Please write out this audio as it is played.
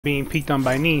being peeked on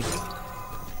by me.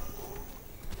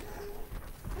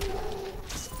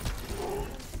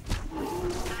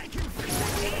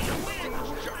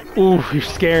 Ooh, you're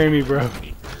scaring me, bro.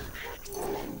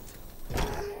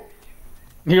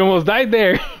 You almost died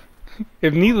there.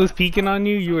 If Neat was peeking on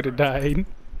you, you would have died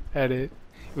at it.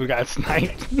 We got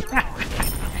sniped.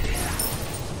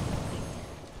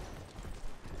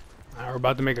 We're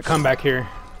about to make a comeback here.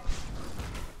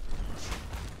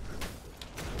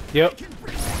 Yep.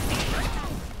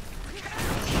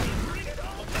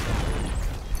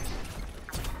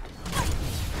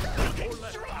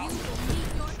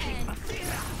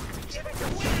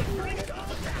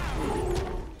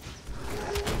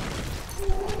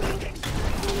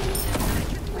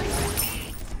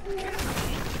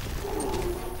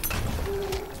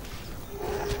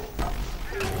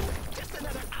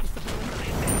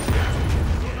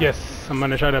 Yes, I'm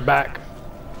gonna try to back.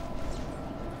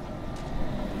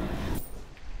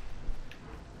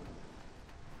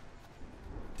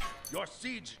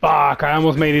 Fuck, I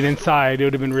almost made it inside. It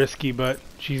would have been risky, but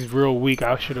she's real weak.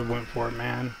 I should have went for it,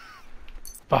 man.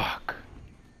 Fuck.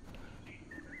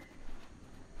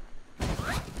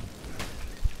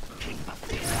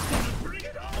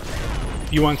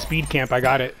 If you want speed camp, I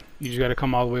got it. You just gotta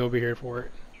come all the way over here for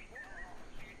it.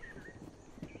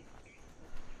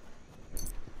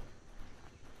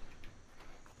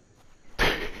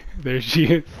 There she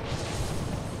is.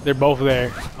 They're both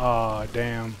there. Aw,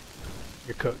 damn.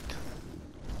 You're cooked.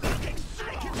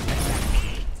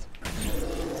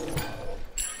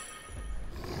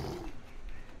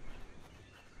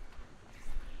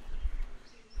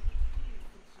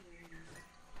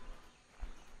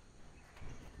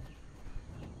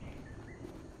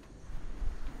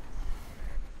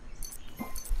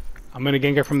 I'm gonna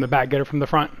gank her from the back, get her from the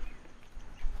front.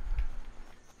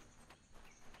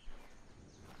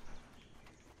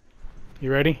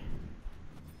 You ready?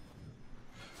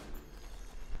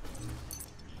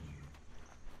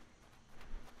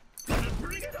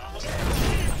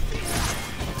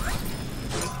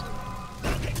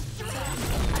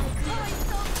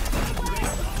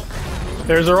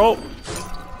 There's her ult.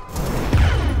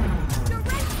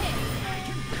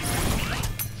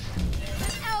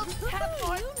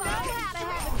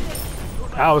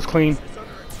 That was clean.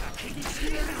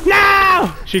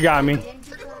 No! She got me.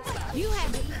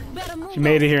 She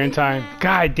made it here in time.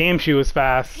 God damn, she was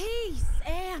fast.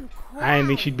 I didn't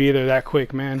think she'd be there that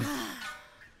quick, man.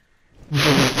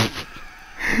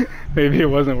 Maybe it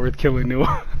wasn't worth killing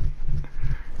Nua.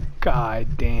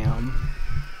 God damn.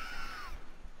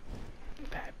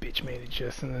 That bitch made it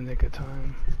just in the nick of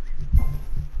time.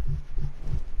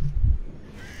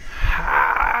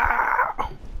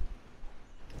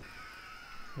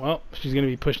 Well, she's gonna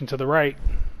be pushing to the right.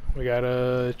 We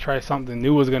gotta try something.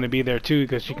 Nua's gonna be there too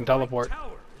because she can teleport.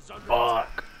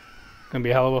 Fuck. Gonna be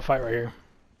a hell of a fight right here.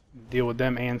 Deal with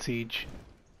them and Siege.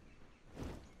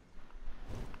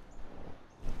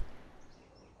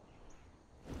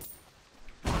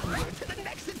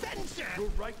 Your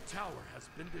right tower has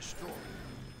been destroyed.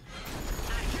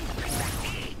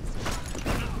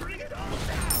 Bring it all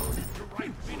down. Your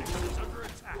right Phoenix is under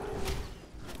attack.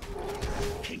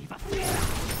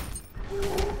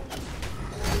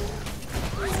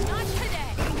 Not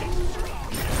today.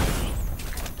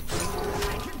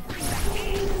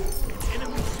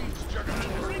 Enemy siege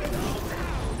juggernaut. Bring it all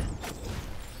down.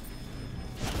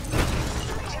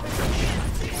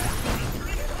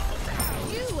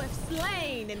 You have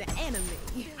slain an enemy.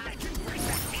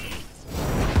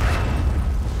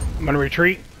 I'm gonna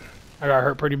retreat. I got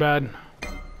hurt pretty bad.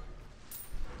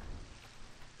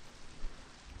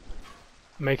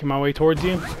 Making my way towards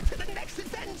you.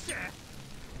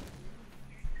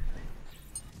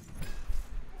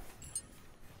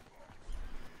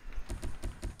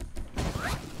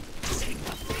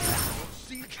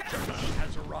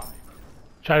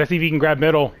 Try to see if you can grab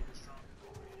middle.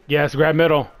 Yes, grab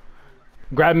middle.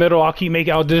 Grab middle.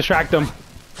 I'll distract them.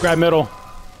 Grab middle.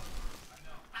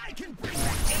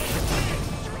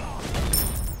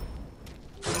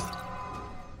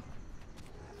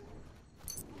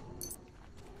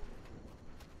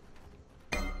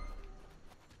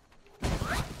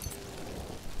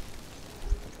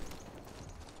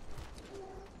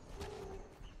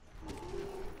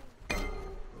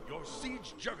 Your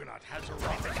siege juggernaut has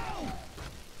arrived.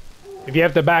 If you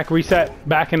have to back, reset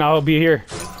back, and I'll be here.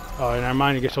 Oh, never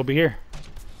mind. I guess I'll be here.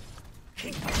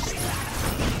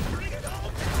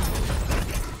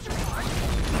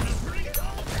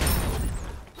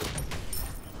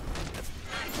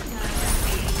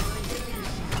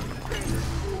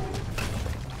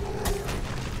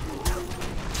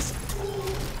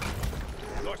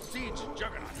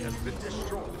 has been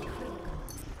destroyed.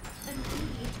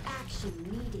 Immediate action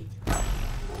needed.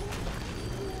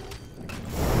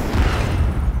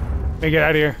 Make it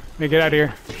out of here. Make it out of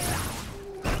here.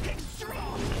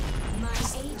 My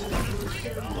agent will show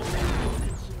you.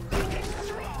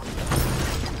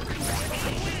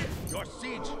 Your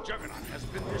siege juggernaut has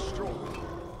been destroyed.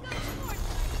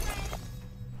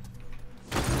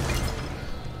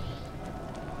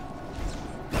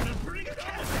 Bring it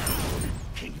on down,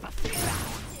 King Bafila.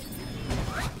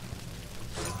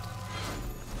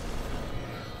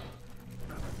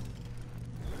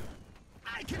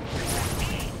 I can bring that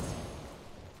in.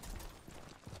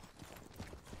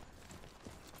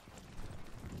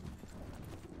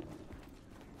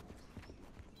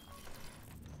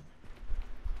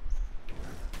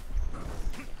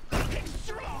 Get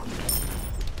strong.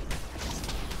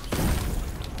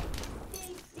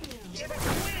 Give it a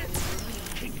win.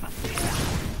 King Bafila.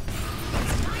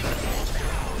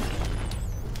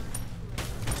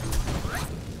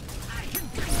 I can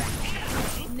bring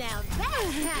that in. Now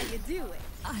that's how you do it.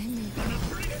 I live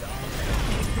Bring it on down.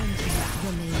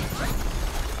 remain.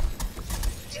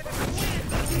 Give it a win.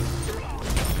 Get strong.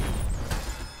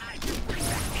 I can bring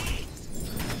that in.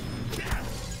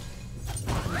 Yes.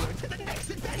 Onward to the next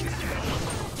adventure.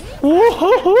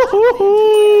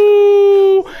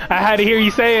 Woo-hoo-hoo-hoo-hoo. I had to hear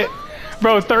you say it.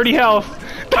 Bro, 30 health.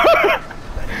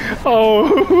 Oh.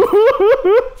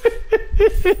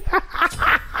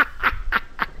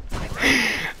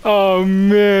 Oh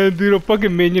man, dude, a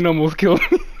fucking minion almost killed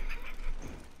me.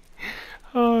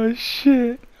 Oh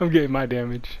shit. I'm getting my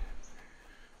damage.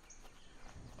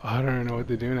 Oh, I don't even know what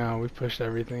to do now. We pushed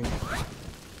everything.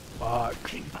 Fuck.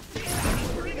 Bring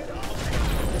it on.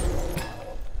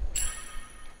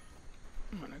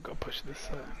 I'm gonna go push this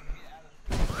side.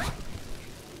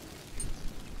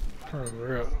 For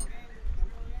real.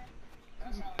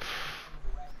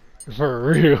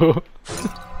 For real.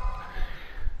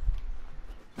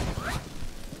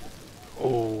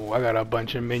 Oh, I got a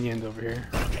bunch of minions over here.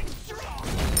 Get strong.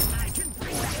 I can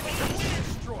bring that in.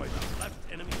 Destroy the left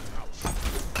enemy tower.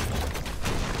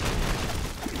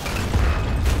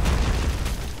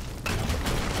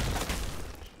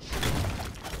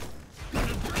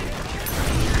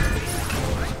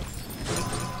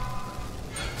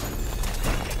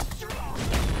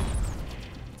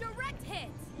 Direct hit.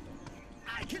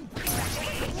 I can bring that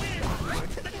in. Onward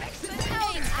to the next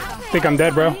adventure. Think I'm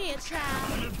dead, bro. Here,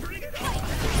 child. Bring it on.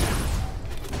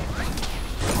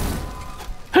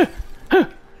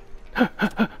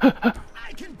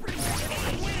 I can bring that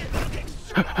in. Get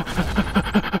strong.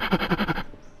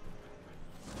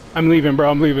 I'm leaving, bro.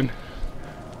 I'm leaving.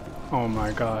 Oh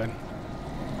my god.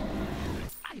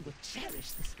 I will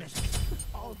cherish this message.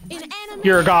 All An enemy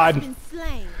You're a god. has been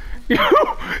slain.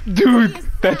 Dude,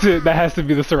 that's it. That has to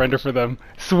be the surrender for them.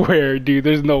 Swear, dude.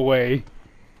 There's no way.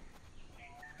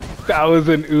 That was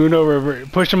an Uno river.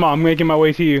 Push him on. I'm making my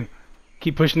way to you.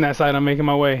 Keep pushing that side. I'm making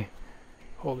my way.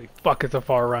 Holy fuck, it's a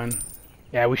far run.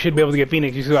 Yeah, we should be able to get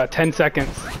Phoenix. You still got 10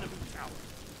 seconds.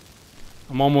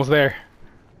 I'm almost there.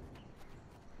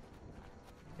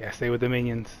 Yeah, stay with the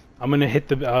minions. I'm gonna hit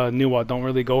the new wall. Don't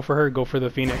really go for her. Go for the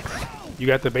Phoenix. You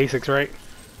got the basics, right?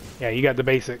 Yeah, you got the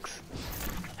basics.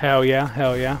 Hell yeah,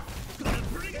 hell yeah.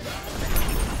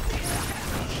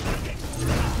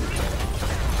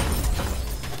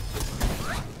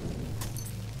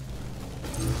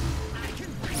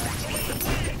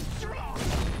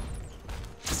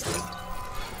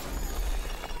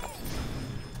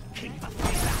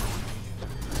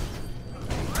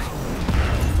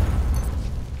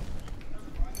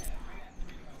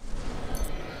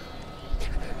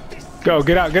 Go,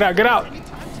 get out, get out, get out!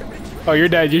 Oh, you're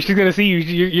dead. She's gonna see you.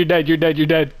 You're dead, you're dead, you're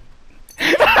dead.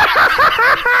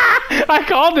 I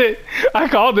called it! I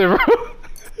called it, bro.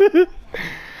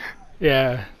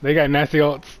 Yeah, they got nasty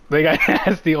ults. They got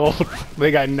nasty ults.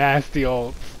 They got nasty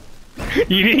ults.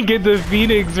 You didn't get the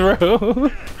Phoenix,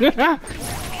 bro.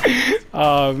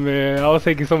 Oh, man. I was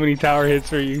taking so many tower hits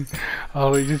for you.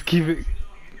 Oh, just keep it.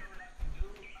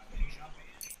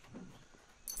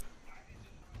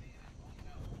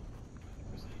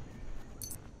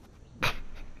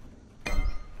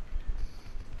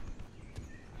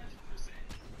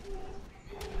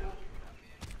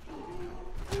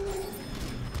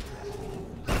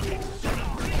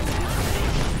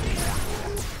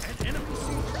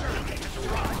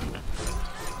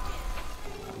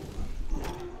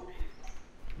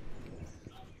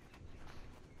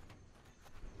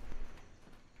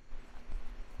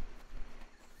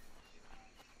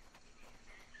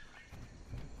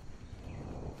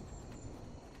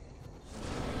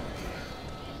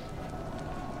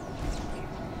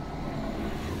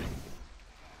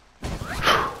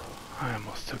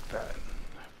 took that.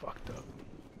 I fucked up.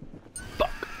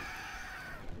 Fuck.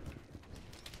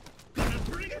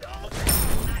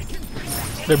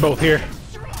 They're both here.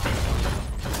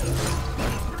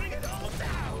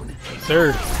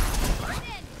 Third.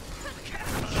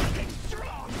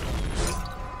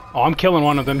 Oh, I'm killing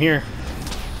one of them here.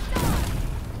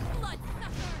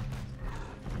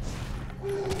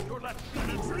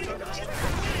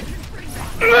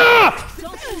 Ah!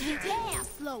 Damn,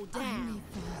 slow down.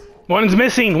 One's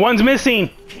missing. One's missing.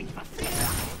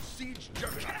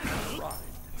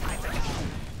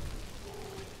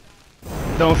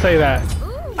 Don't say that.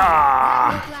 Ooh,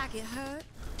 Ah. look like it hurt.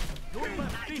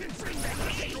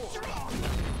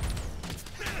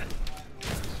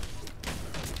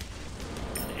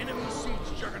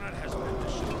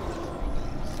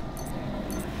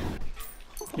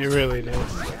 You really did.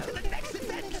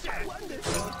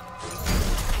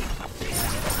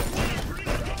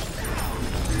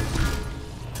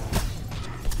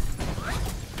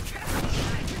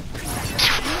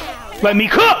 Let me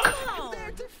cook!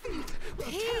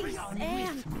 Peace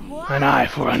and quiet. An eye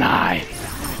for an eye.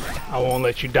 I won't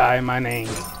let you die in my name.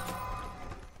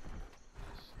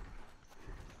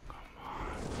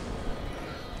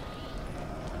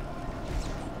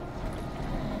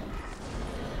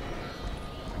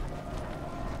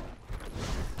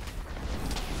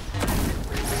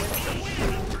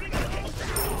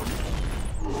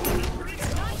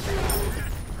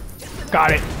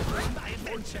 Got it.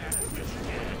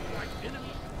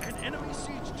 An enemy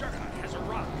siege juggernaut has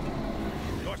arrived.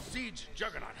 Your siege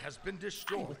juggernaut has been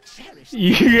destroyed.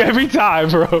 You every time,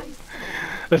 bro.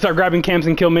 Let's start grabbing camps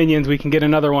and kill minions. We can get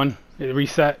another one. It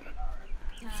reset. To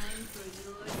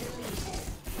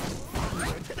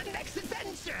the next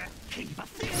adventure. Keep a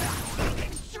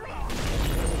strong.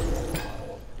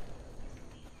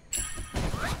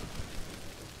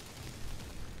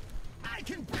 I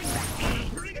can bring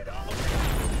it all down.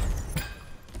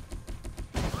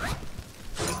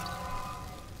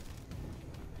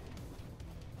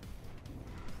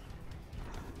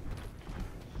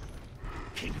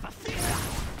 Keep a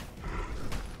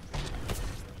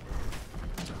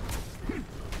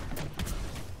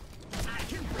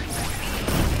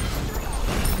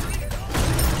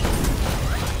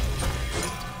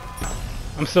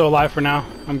I'm still alive for now.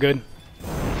 I'm good.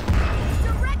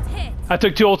 Direct hit. I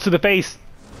took 2 ults to the face.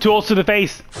 2 ults to the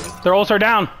face. Their ults are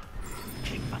down.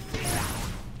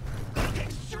 An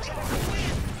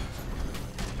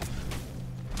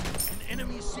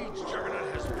enemy siege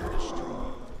juggernaut has been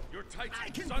destroyed. Your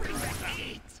Titan's under attack.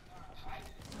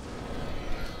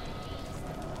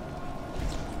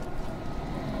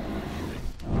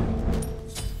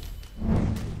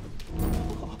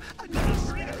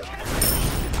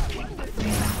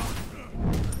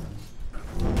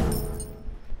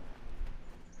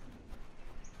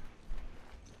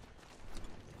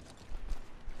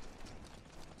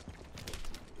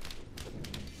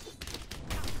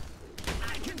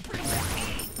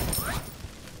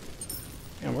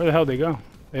 And where the hell did they go?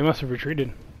 They must have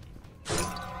retreated.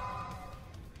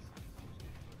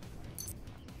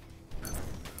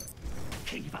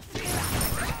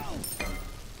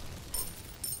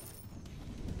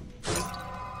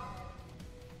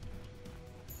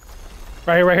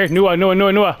 Right here. Nua. Ain't nobody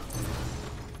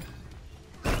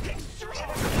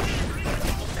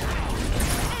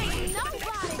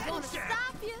gonna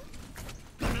stop you.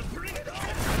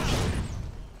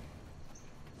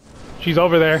 She's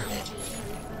over there.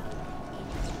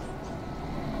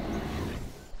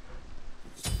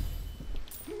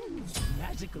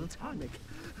 Magical tonic.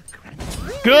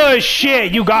 Good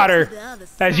shit. You got her. The other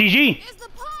side. That's GG. Is the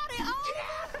party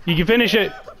over? You can finish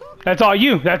it. That's all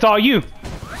you. That's all you.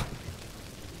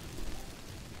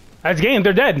 That's game.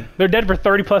 They're dead. They're dead for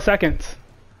 30 plus seconds.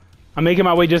 I'm making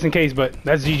my way just in case, but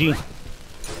that's GG.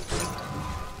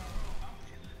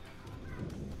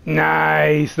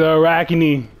 Nice. The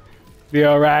Arachne. The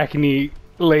Arachne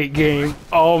late game.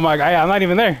 Oh my god. Yeah, I'm not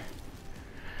even there.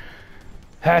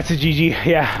 That's a GG.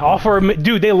 Yeah. All for a,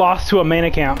 dude, they lost to a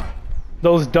mana camp.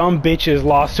 Those dumb bitches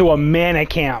lost to a mana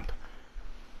camp.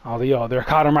 Oh, they're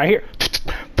caught him right here.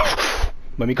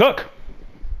 Let me cook.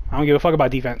 I don't give a fuck about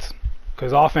defense.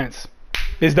 Because offense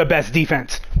is the best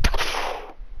defense.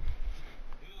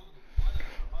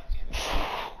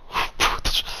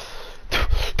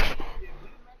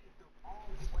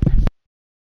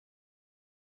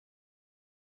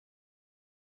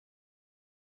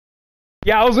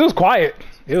 Yeah, it was quiet.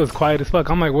 It was quiet as fuck.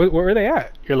 I'm like, where are they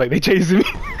at? You're like, they chasing me.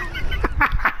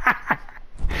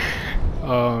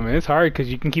 Man, it's hard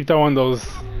because you can keep throwing those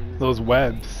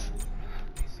webs.